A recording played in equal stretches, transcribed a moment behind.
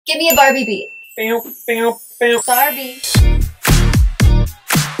Give me a Barbie beat. Barbie.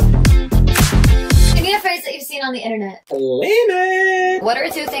 Give me a phrase that you've seen on the internet. Claim it! What are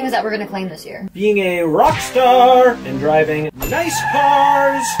 2 things that we're gonna claim this year? Being a rock star and driving nice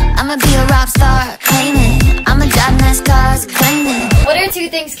cars. I'ma be a rock star, claim it. I'ma drive nice cars, claim it. What are 2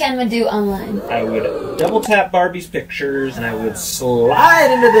 things Ken would do online? I would double tap Barbie's pictures and I would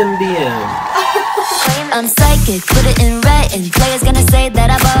slide into them DMs. I'm psychic, put it in writing. Players gonna say that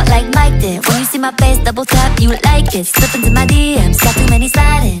I bought like Mike did. When you see my face, double tap, you like it. Slip into my DMs, got too many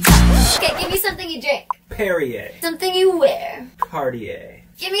sliding. Okay, give me something you drink. Perrier. Something you wear. Cartier.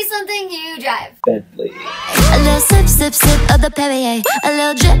 Give me something you drive. Bentley. A little sip, sip, sip of the Perrier. A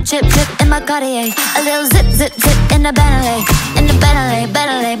little drip, drip, drip in my Cartier. A little zip, zip, zip in the Bentley. In the Bentley,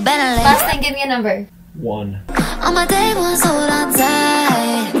 Bentley, Bentley. Last thing, give me a number. On1. my day ones, hold on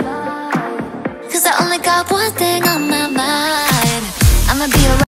tight. 'Cause I only got one thing on my